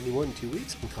 weeks. Any more than 2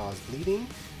 weeks can cause bleeding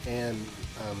and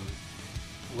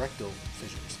rectal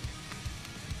fissures.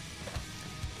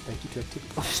 Thank you to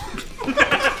Activia.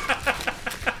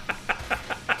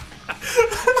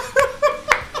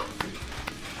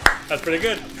 That's pretty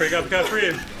good. Pretty good for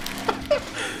you.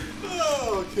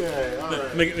 Okay, all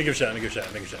right. Make a shot. All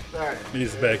right.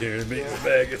 Use the bag here. Use the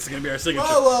bag. It's going to be our signature.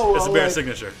 Whoa, it's going to be our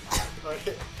signature.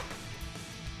 Okay.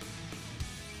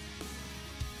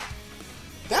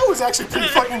 That was actually pretty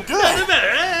fucking good.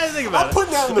 Think about it. I'm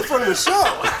putting that in the front of the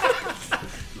show.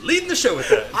 Leading the show with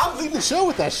that. I'm leading the show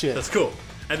with that shit. That's cool.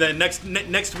 And then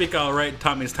next week I'll write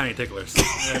Tommy's Tiny Ticklers.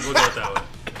 And we'll go with that one.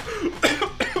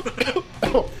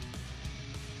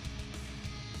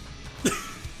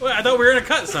 Well, I thought we were going to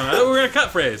cut some. I thought we were going to cut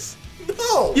phrase.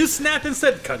 No. You snapped and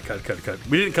said cut.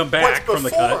 We didn't come back from the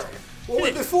cut. What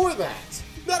was before that?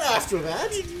 Not after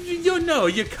that. You know,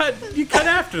 you cut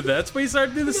after that. That's why you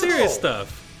started doing the serious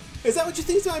stuff. Is that what you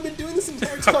think I've been doing this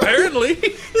entire time? Apparently.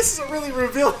 This is a really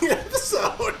revealing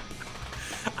episode.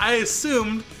 I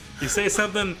assumed you say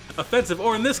something offensive,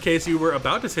 or in this case, you were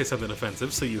about to say something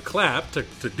offensive, so you clap to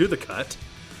do the cut.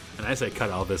 And I say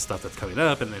cut all this stuff that's coming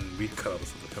up, and then we cut all this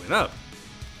stuff that's coming up.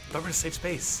 But we're going to save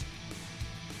space.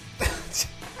 It's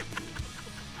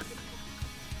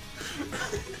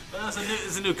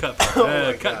a new cut.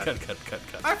 Cut.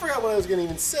 I forgot what I was going to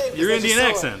even say. Your Indian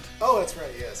accent. Oh, that's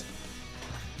right, yes.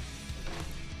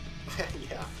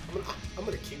 Yeah. I'm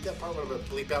going to keep that part, but I'm going to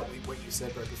bleep out what you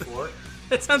said right before.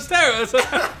 It sounds terrible.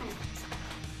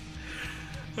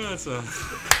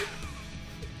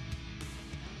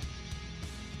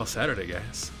 Well, Saturday,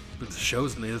 guys. The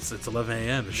show's it's 11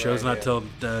 a.m. The show's not till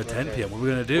 10 p.m. What are we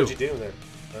gonna do? What'd you do there?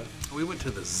 Huh? We went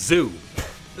to the zoo.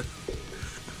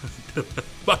 The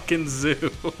fucking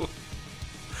zoo.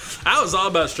 I was all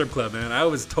about strip club, man. I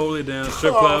was totally down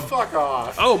strip club. Oh, fuck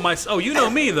off. Oh, you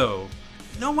know me though.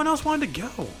 No one else wanted to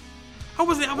go. I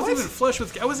wasn't even flush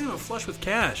with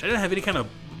cash. I didn't have any kind of.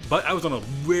 But I was on a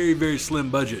very, very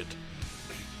slim budget.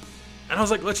 And I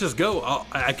was like, let's just go.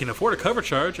 I can afford a cover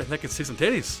charge, and I can see some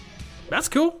titties. That's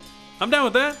cool. I'm down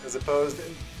with that. As opposed to...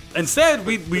 Instead,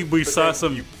 we saw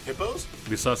some... Hippos?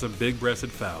 We saw some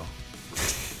big-breasted fowl.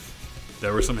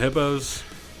 There were some hippos,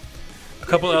 a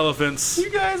couple elephants,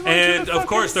 you guys and of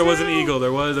course there was an eagle.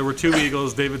 There were 2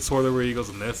 eagles. David swore there were eagles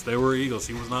in this. There were eagles.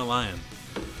 He was not lying.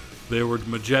 They were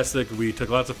majestic. We took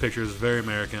lots of pictures. Very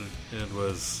American. It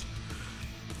was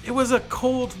a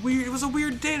cold, weird. It was a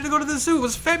weird day to go to the zoo. It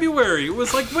was February. It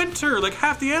was like winter. Like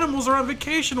half the animals are on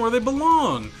vacation where they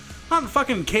belong, not in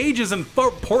fucking cages in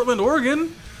Portland,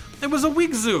 Oregon. It was a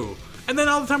week zoo. And then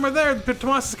all the time we're there,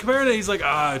 Tomas is comparing it. He's like,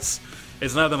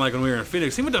 it's nothing like when we were in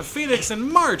Phoenix. He went to Phoenix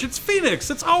in March. It's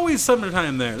Phoenix. It's always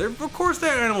summertime there. Of course,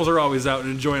 their animals are always out and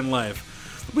enjoying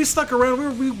life. We stuck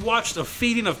around. We watched a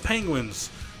feeding of penguins,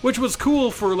 which was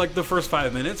cool for like the first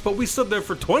 5 minutes, but we stood there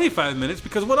for 25 minutes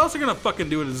because what else are you gonna fucking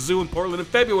do at a zoo in Portland in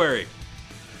February?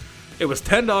 It was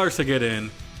 $10 to get in,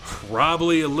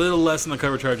 probably a little less than the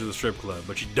cover charge of the strip club,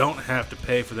 but you don't have to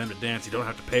pay for them to dance. You don't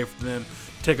have to pay for them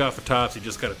to take off the tops. You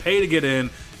just got to pay to get in,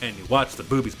 and you watch the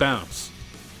boobies bounce.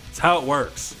 That's how it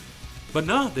works. But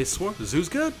no, they swore the zoo's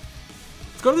good.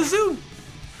 Let's go to the zoo.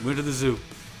 We went to the zoo.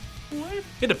 What? You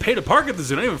had to pay to park at the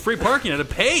zoo. Not even free parking. You had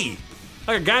to pay.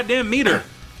 Like a goddamn meter.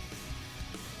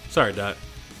 Sorry, Dot.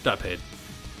 Dot paid.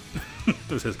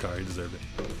 It was his car. He deserved it.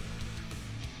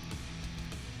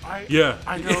 I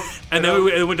And then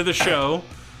we went to the show,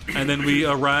 and then we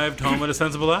arrived home at a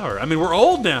sensible hour. I mean, we're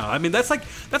old now. I mean, that's like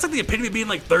the epitome of being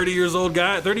like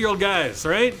 30-year-old guys,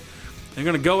 right? And you're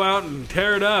gonna go out and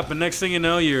tear it up, and next thing you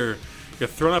know, you're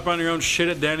throwing up on your own shit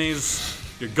at Denny's.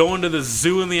 You're going to the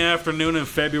zoo in the afternoon in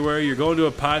February. You're going to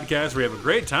a podcast where you have a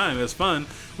great time. It was fun.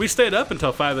 We stayed up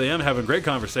until 5 a.m. having a great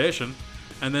conversation,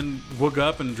 and then woke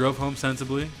up and drove home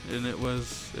sensibly, and it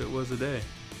was a day.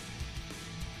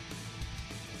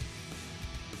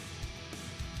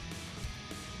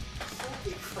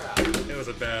 Holy crap. It was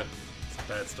a bad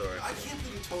story. I can't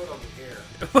believe you told it on the air.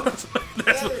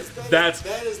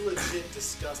 That is legit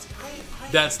disgusting.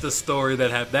 That's the story that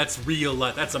happened. That's real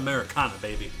life. That's Americana,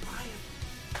 baby.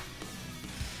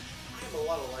 I have a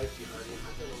lot of life behind me.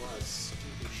 I've done a lot of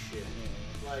stupid shit.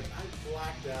 Like, I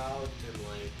blacked out and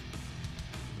like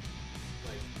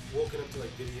woken up to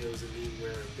like videos of me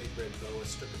wearing a big red boa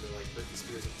stripping to like Britney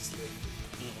Spears at the slave.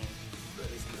 But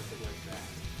it's nothing like that.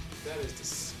 That is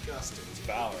disgusting. It's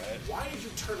foul, right? Why did you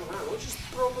turn around? Why don't you just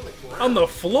throw them on the ground? On the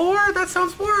floor? That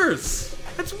sounds worse.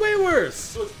 That's way worse.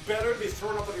 So it's better to be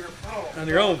thrown up on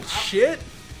your own shit?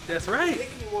 That's right.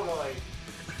 Making me want to like.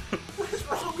 What is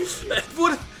wrong with you?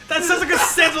 That sounds like a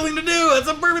sensible thing to do. That's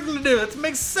a perfect thing to do. That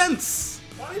makes sense.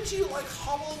 Why didn't you like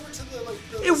hobble over to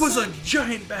the It was a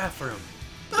giant bathroom.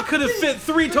 We could have fit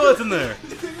 3 toilets in there.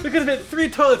 We could have fit 3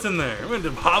 toilets in there. We had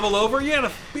to hobble over. You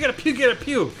gotta puke. You gotta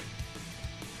puke.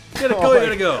 You gotta go. You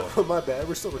gotta go. Oh my bad.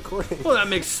 We're still recording. Well, that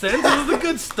makes sense. This is the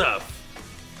good stuff.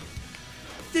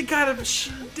 You gotta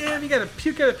puke.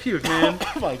 You gotta puke, man.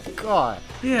 Oh my god.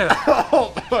 Yeah.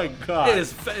 Oh my god. It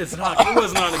was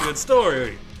not a good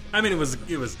story. I mean, it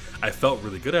was. I felt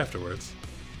really good afterwards.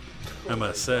 I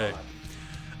must say.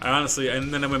 I honestly,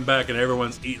 and then I went back and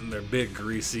everyone's eating their big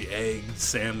greasy egg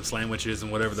sandwiches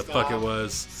and whatever the fuck it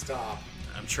was. Stop.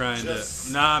 I'm trying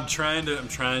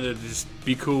to just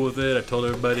be cool with it. I told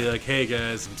everybody like, hey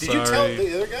guys, I'm sorry. Did you tell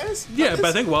the other guys? Yeah, but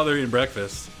I think while they're eating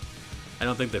breakfast, I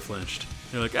don't think they flinched.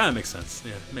 They're like, that makes sense.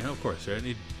 Yeah, of course,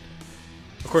 right?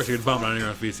 Of course, you'd vomit on your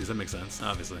own feces. That makes sense,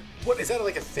 obviously. What is that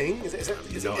like a thing? Is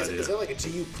that like a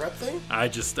GU prep thing? I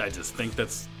just think I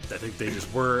think they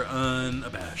just were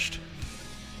unabashed.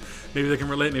 Maybe they can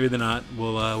relate, maybe they're not.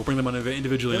 We'll bring them on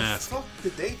individually and ask. What the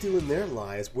fuck did they do in their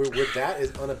lives where that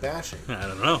is unabashing? I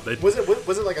don't know.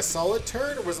 Was it like a solid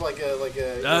turd or was it like a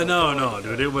no,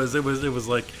 dude. It was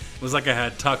like I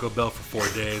had Taco Bell for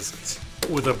 4 days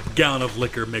with a gallon of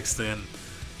liquor mixed in.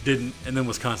 And then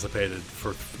was constipated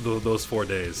for those 4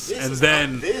 days,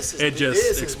 it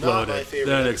just exploded.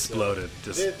 Then it exploded.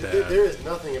 There is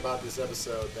nothing about this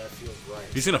episode that feels right.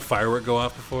 Have you seen a firework go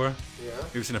off before? Yeah.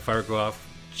 Have you seen a firework go off?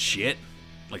 Shit,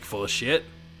 like full of shit.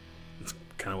 That's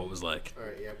kind of what it was like. All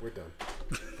right, yeah, we're done.